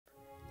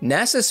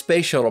NASA's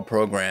Space Shuttle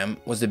program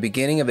was the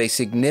beginning of a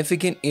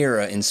significant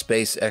era in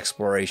space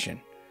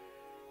exploration.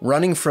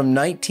 Running from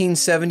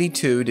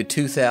 1972 to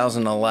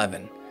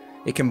 2011,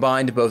 it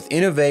combined both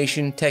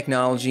innovation,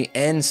 technology,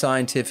 and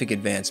scientific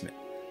advancement.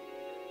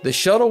 The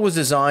shuttle was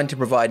designed to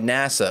provide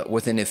NASA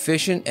with an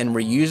efficient and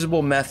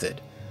reusable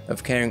method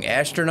of carrying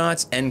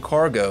astronauts and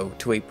cargo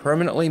to a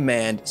permanently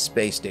manned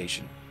space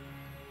station.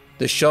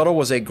 The shuttle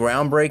was a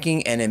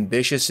groundbreaking and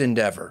ambitious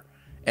endeavor,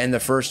 and the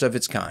first of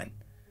its kind.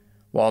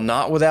 While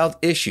not without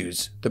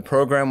issues, the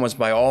program was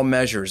by all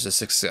measures a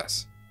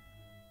success.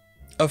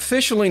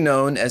 Officially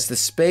known as the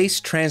Space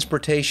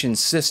Transportation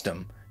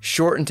System,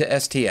 shortened to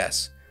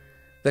STS,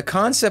 the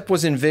concept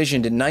was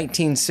envisioned in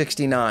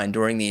 1969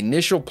 during the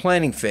initial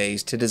planning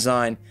phase to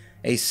design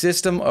a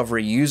system of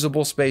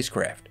reusable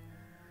spacecraft.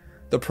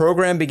 The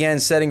program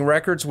began setting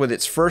records with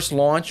its first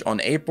launch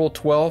on April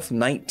 12,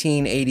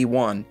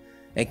 1981,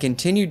 and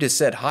continued to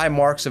set high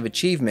marks of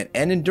achievement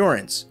and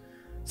endurance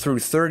through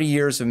 30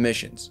 years of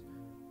missions.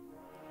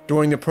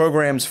 During the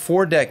program's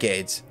 4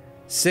 decades,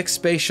 6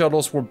 space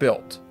shuttles were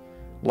built.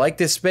 Like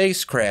the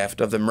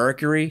spacecraft of the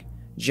Mercury,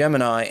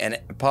 Gemini, and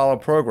Apollo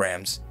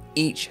programs,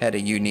 each had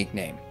a unique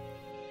name.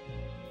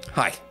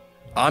 Hi,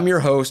 I'm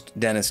your host,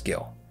 Dennis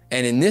Gill,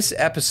 and in this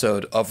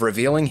episode of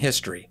Revealing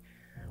History,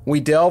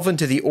 we delve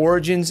into the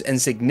origins and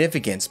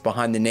significance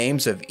behind the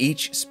names of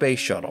each space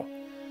shuttle.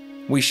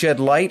 We shed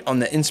light on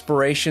the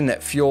inspiration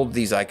that fueled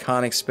these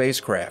iconic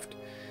spacecraft,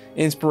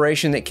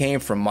 inspiration that came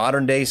from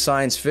modern-day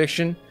science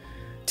fiction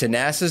to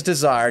NASA's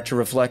desire to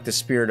reflect the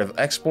spirit of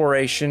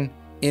exploration,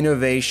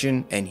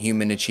 innovation, and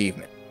human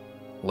achievement.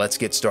 Let's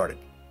get started.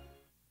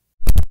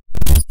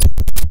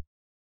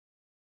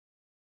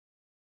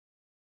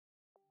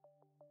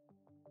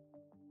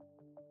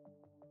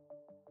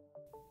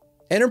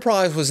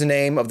 Enterprise was the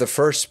name of the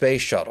first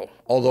space shuttle,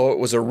 although it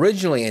was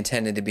originally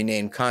intended to be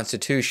named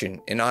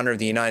Constitution in honor of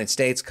the United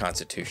States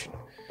Constitution.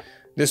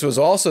 This was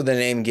also the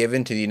name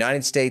given to the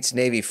United States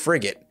Navy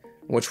frigate,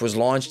 which was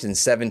launched in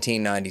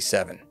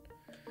 1797.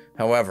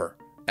 However,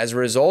 as a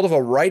result of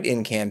a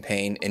write-in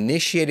campaign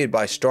initiated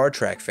by Star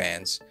Trek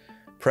fans,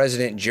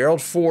 President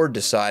Gerald Ford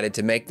decided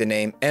to make the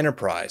name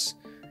Enterprise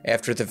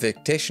after the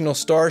fictional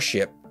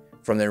starship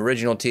from the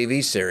original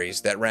TV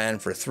series that ran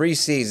for 3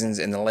 seasons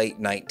in the late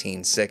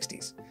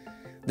 1960s.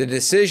 The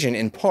decision,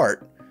 in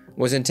part,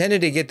 was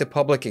intended to get the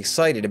public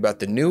excited about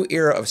the new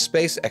era of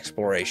space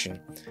exploration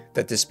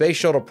that the Space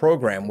Shuttle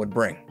program would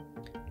bring.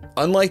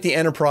 Unlike the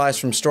Enterprise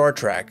from Star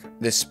Trek,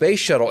 the Space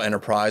Shuttle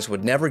Enterprise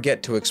would never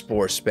get to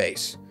explore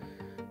space.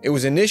 It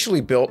was initially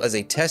built as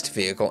a test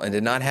vehicle and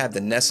did not have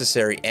the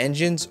necessary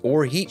engines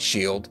or heat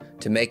shield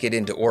to make it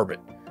into orbit.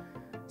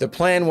 The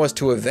plan was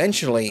to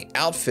eventually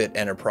outfit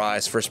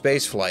Enterprise for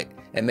spaceflight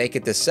and make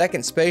it the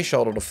second space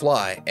shuttle to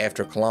fly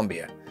after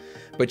Columbia.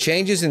 But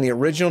changes in the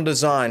original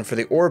design for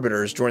the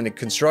orbiters during the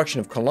construction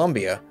of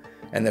Columbia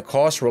and the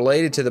costs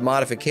related to the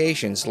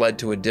modifications led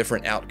to a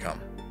different outcome.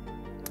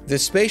 The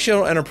Space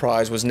Shuttle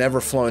Enterprise was never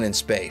flown in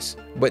space,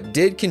 but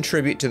did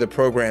contribute to the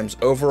program's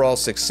overall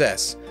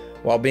success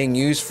while being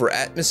used for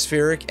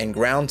atmospheric and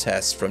ground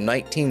tests from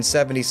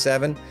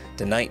 1977 to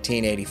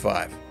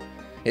 1985.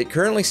 It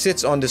currently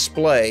sits on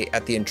display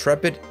at the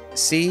Intrepid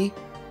Sea,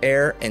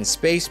 Air, and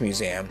Space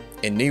Museum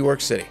in New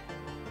York City.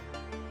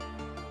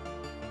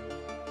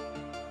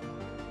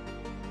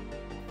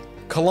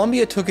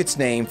 Columbia took its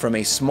name from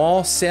a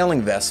small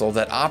sailing vessel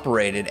that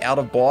operated out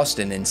of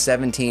Boston in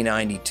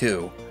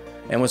 1792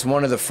 and was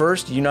one of the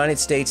first United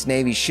States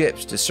Navy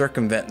ships to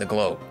circumvent the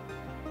globe.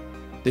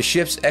 The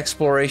ship's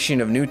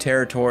exploration of new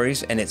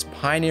territories and its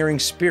pioneering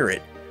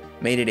spirit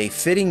made it a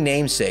fitting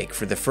namesake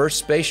for the first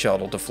space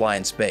shuttle to fly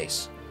in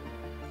space.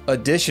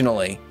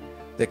 Additionally,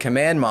 the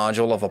command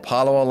module of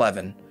Apollo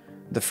 11,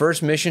 the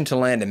first mission to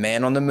land a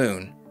man on the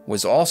moon,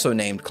 was also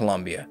named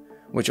Columbia,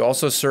 which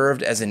also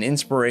served as an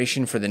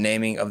inspiration for the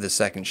naming of the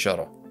second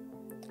shuttle.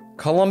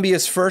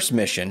 Columbia's first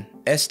mission,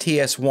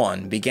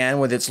 STS-1, began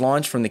with its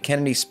launch from the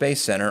Kennedy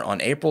Space Center on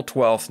April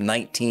 12,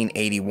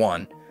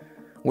 1981,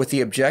 with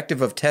the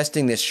objective of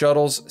testing the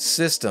shuttle's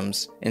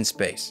systems in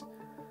space.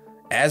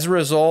 As a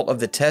result of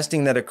the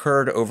testing that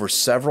occurred over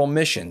several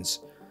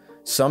missions,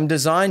 some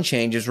design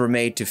changes were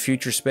made to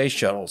future space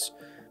shuttles,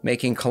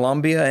 making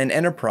Columbia and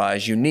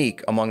Enterprise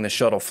unique among the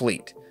shuttle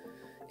fleet.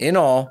 In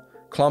all,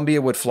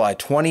 Columbia would fly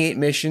 28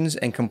 missions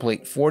and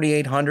complete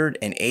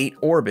 4,808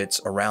 orbits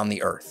around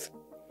the Earth.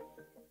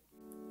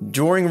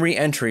 During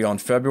re-entry on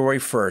February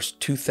 1,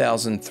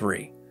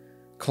 2003,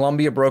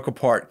 Columbia broke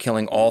apart,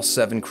 killing all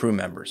 7 crew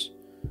members.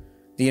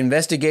 The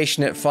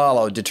investigation that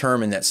followed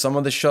determined that some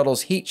of the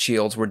shuttle's heat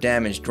shields were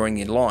damaged during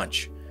the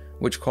launch,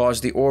 which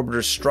caused the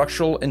orbiter's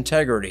structural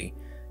integrity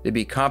to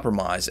be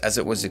compromised as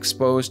it was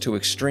exposed to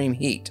extreme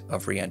heat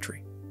of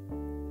re-entry.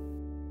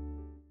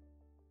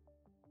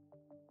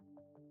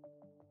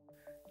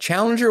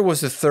 Challenger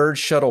was the 3rd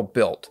shuttle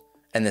built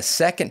and the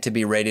 2nd to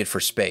be rated for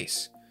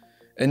space.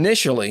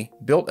 Initially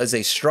built as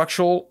a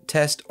structural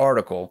test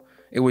article,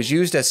 it was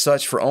used as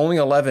such for only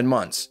 11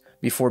 months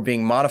before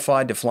being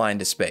modified to fly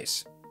into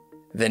space.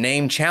 The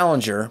name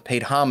Challenger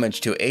paid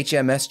homage to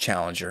HMS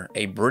Challenger,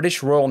 a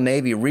British Royal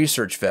Navy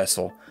research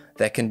vessel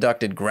that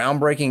conducted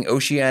groundbreaking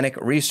oceanic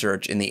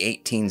research in the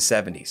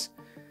 1870s.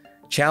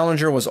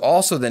 Challenger was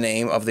also the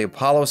name of the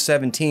Apollo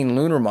 17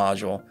 lunar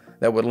module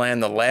that would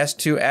land the last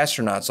two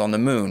astronauts on the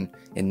moon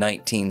in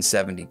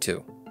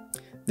 1972.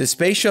 The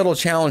Space Shuttle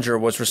Challenger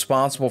was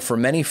responsible for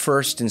many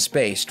firsts in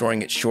space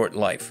during its short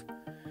life.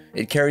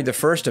 It carried the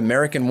first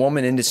American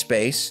woman into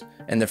space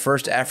and the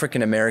first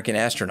African American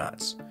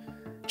astronauts.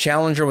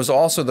 Challenger was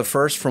also the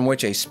first from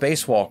which a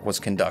spacewalk was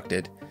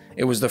conducted.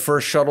 It was the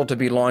first shuttle to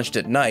be launched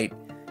at night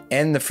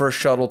and the first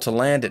shuttle to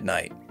land at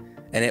night,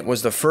 and it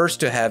was the first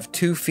to have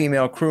two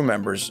female crew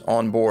members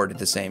on board at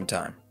the same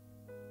time.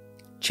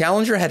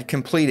 Challenger had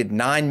completed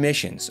 9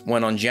 missions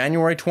when on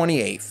January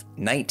 28,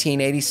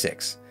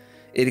 1986,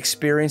 it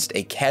experienced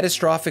a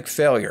catastrophic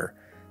failure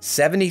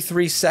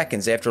 73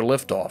 seconds after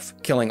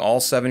liftoff, killing all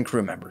 7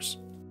 crew members.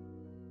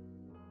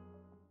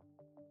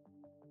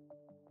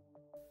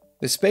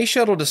 The Space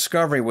Shuttle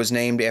Discovery was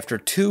named after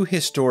 2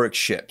 historic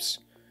ships: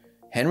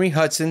 Henry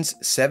Hudson's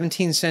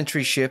 17th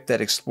century ship that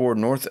explored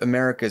North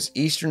America's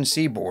eastern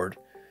seaboard,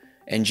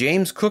 and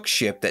James Cook's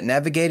ship that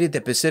navigated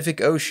the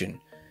Pacific Ocean,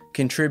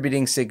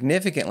 contributing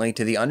significantly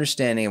to the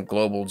understanding of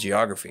global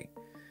geography.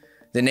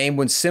 The name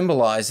would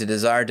symbolize the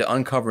desire to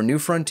uncover new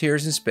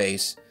frontiers in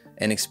space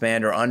and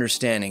expand our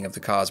understanding of the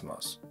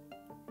cosmos.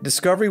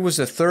 Discovery was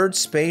the 3rd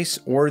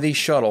space-worthy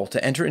shuttle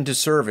to enter into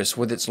service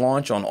with its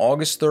launch on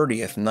August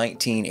 30th,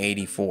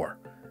 1984.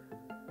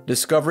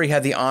 Discovery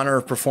had the honor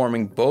of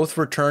performing both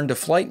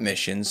return-to-flight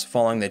missions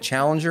following the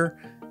Challenger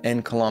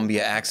and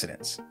Columbia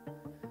accidents.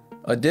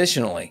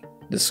 Additionally,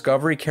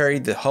 Discovery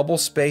carried the Hubble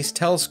Space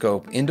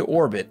Telescope into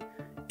orbit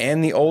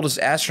and the oldest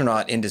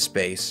astronaut into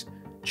space,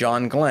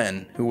 John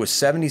Glenn, who was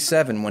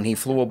 77 when he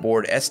flew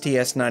aboard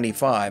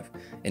STS-95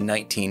 in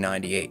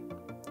 1998.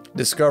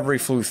 Discovery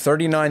flew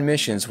 39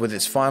 missions, with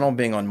its final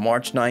being on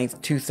March 9,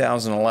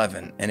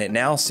 2011, and it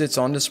now sits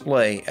on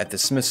display at the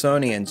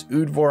Smithsonian's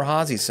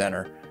Udvar-Hazy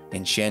Center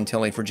in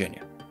Chantilly,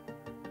 Virginia.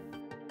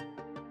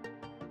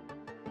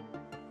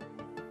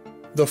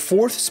 The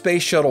 4th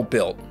space shuttle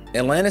built,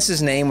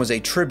 Atlantis' name was a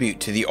tribute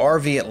to the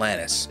RV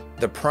Atlantis,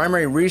 the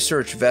primary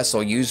research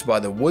vessel used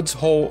by the Woods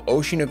Hole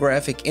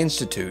Oceanographic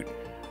Institute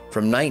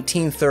from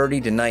 1930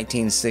 to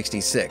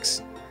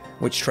 1966,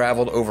 which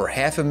traveled over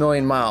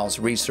 500,000 miles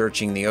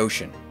researching the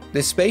ocean.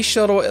 The Space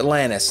Shuttle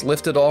Atlantis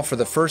lifted off for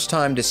the first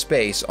time to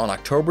space on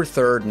October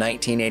 3,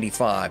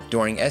 1985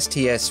 during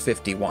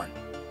STS-51.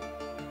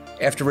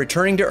 After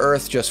returning to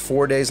Earth just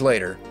 4 days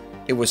later,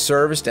 it was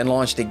serviced and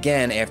launched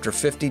again after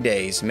 50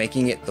 days,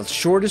 making it the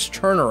shortest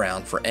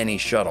turnaround for any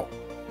shuttle.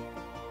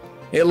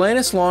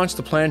 Atlantis launched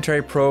the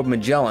planetary probe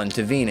Magellan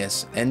to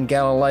Venus and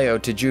Galileo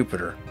to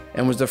Jupiter,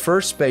 and was the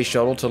first space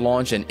shuttle to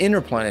launch an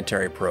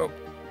interplanetary probe.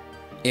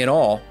 In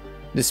all,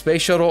 the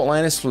Space Shuttle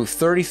Atlantis flew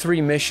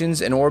 33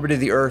 missions and orbited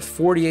the Earth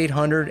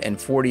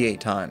 4,848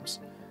 times.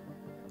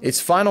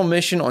 Its final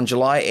mission on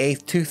July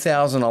 8,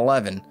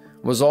 2011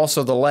 was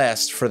also the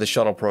last for the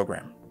shuttle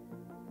program.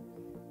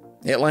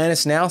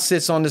 Atlantis now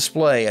sits on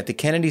display at the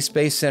Kennedy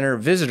Space Center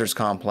Visitors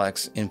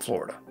Complex in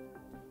Florida.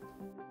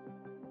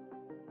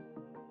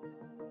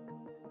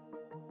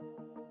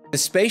 The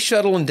Space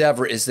Shuttle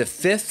Endeavour is the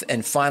 5th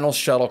and final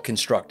shuttle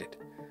constructed.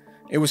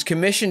 It was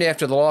commissioned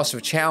after the loss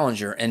of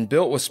Challenger and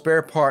built with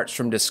spare parts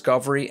from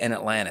Discovery and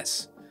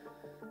Atlantis.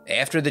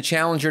 After the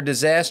Challenger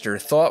disaster,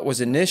 thought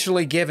was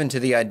initially given to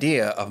the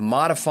idea of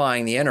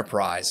modifying the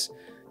Enterprise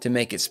to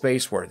make it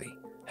spaceworthy.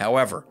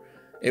 However,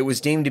 it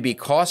was deemed to be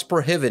cost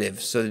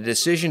prohibitive, so the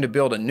decision to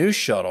build a new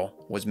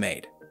shuttle was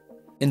made.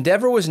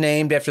 Endeavour was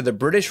named after the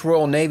British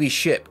Royal Navy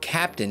ship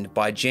captained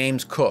by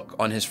James Cook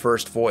on his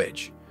first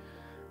voyage.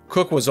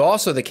 Cook was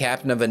also the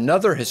captain of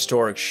another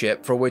historic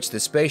ship for which the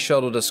Space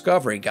Shuttle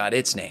Discovery got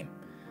its name.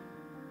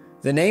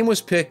 The name was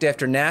picked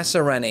after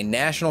NASA ran a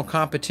national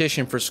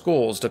competition for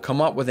schools to come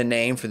up with a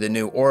name for the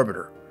new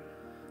orbiter.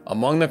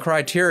 Among the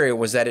criteria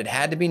was that it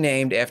had to be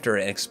named after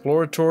an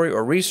exploratory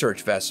or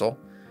research vessel,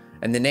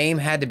 and the name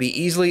had to be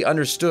easily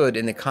understood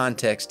in the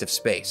context of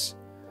space.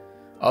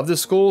 Of the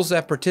schools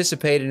that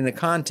participated in the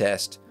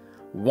contest,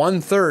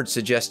 1/3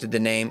 suggested the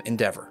name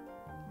Endeavour.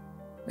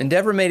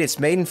 Endeavour made its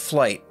maiden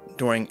flight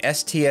during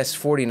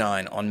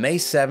STS-49 on May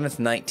 7,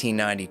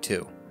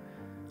 1992.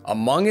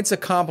 Among its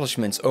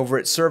accomplishments over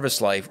its service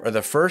life are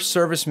the first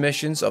service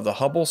missions of the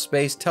Hubble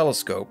Space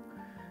Telescope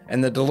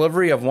and the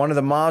delivery of one of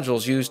the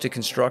modules used to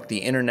construct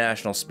the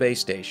International Space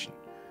Station.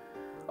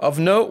 Of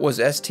note was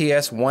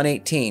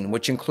STS-118,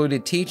 which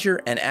included teacher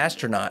and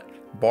astronaut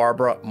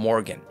Barbara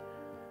Morgan.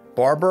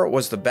 Barbara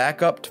was the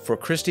backup for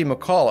Christy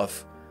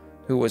McAuliffe,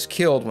 who was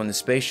killed when the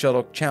Space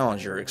Shuttle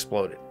Challenger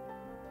exploded.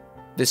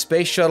 The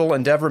Space Shuttle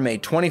Endeavour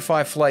made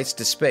 25 flights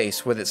to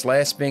space, with its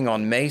last being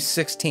on May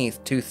 16,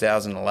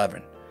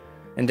 2011.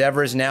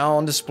 Endeavour is now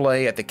on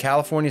display at the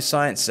California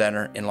Science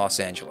Center in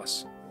Los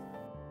Angeles.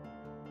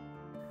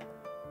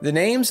 The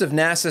names of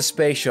NASA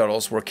space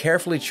shuttles were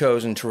carefully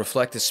chosen to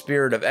reflect the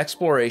spirit of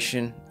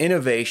exploration,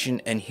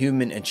 innovation, and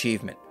human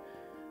achievement.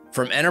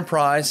 From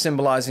Enterprise,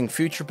 symbolizing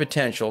future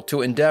potential,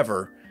 to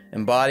Endeavour,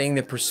 embodying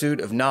the pursuit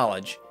of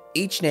knowledge,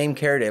 each name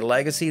carried a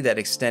legacy that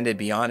extended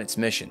beyond its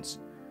missions.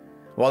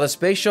 While the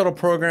Space Shuttle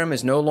program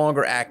is no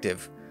longer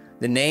active,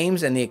 the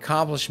names and the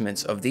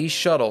accomplishments of these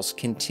shuttles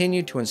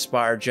continue to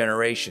inspire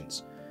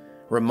generations,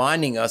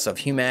 reminding us of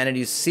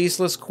humanity's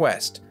ceaseless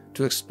quest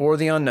to explore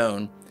the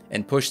unknown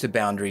and push the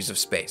boundaries of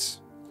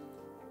space.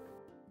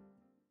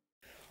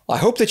 I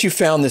hope that you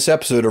found this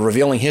episode of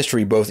Revealing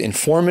History both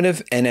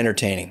informative and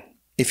entertaining.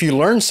 If you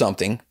learned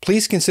something,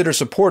 please consider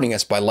supporting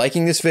us by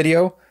liking this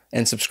video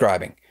and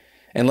subscribing.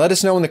 And let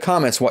us know in the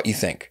comments what you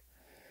think.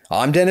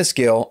 I'm Dennis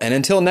Gill, and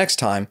until next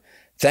time,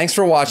 thanks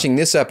for watching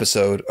this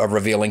episode of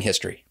Revealing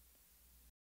History.